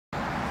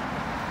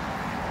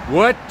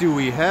What do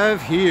we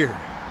have here?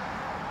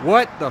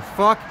 What the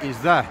fuck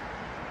is that?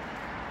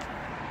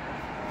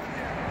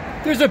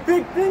 There's a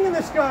big thing in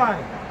the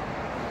sky!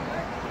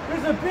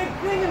 There's a big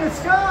thing in the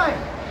sky!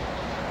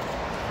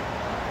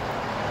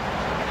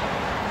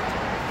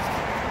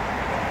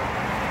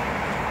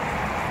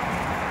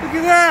 Look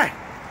at that!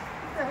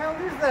 What the hell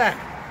is that?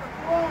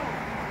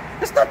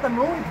 It's not the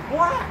moon, it's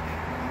black!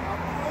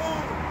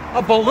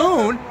 A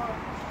balloon?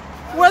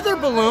 Weather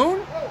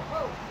balloon?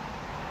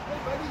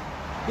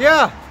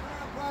 Yeah.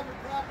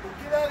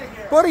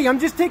 Buddy, I'm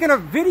just taking a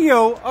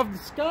video of the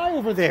sky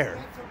over there.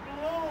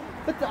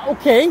 That's a balloon.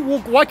 Okay, well,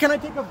 why can't I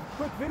take a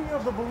quick video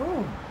of the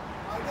balloon?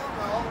 I don't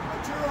know,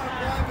 but you're on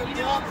private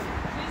property.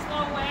 Please go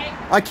away.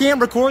 I can't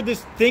record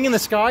this thing in the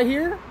sky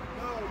here? No,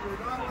 you're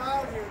not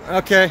allowed here.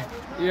 Okay,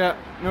 yeah,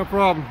 no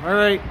problem. All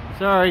right,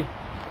 sorry.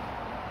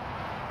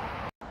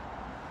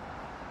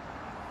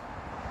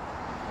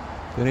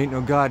 That ain't no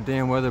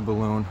goddamn weather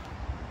balloon.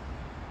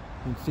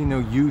 I ain't seen no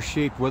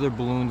U-shaped weather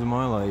balloons in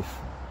my life.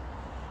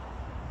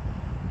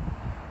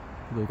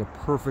 Like a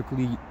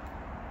perfectly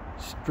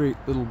straight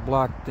little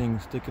black thing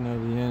sticking out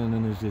of the end, and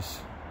then there's this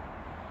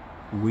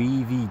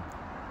wavy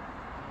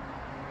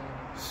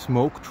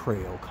smoke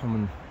trail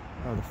coming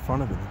out of the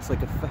front of it. It's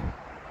like it's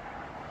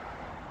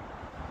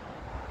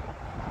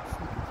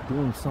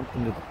doing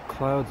something to the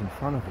clouds in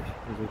front of it.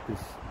 There's like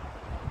this,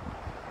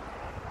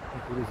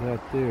 what is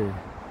that there?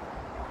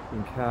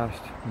 Being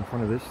cast in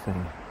front of this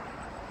thing.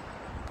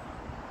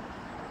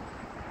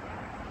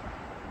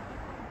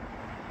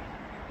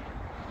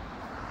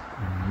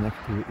 And next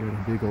to it, we got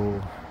a big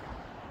old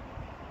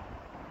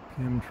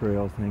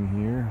chemtrail thing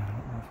here. I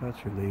don't know if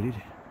that's related.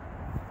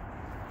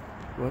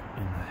 What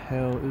in the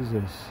hell is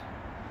this?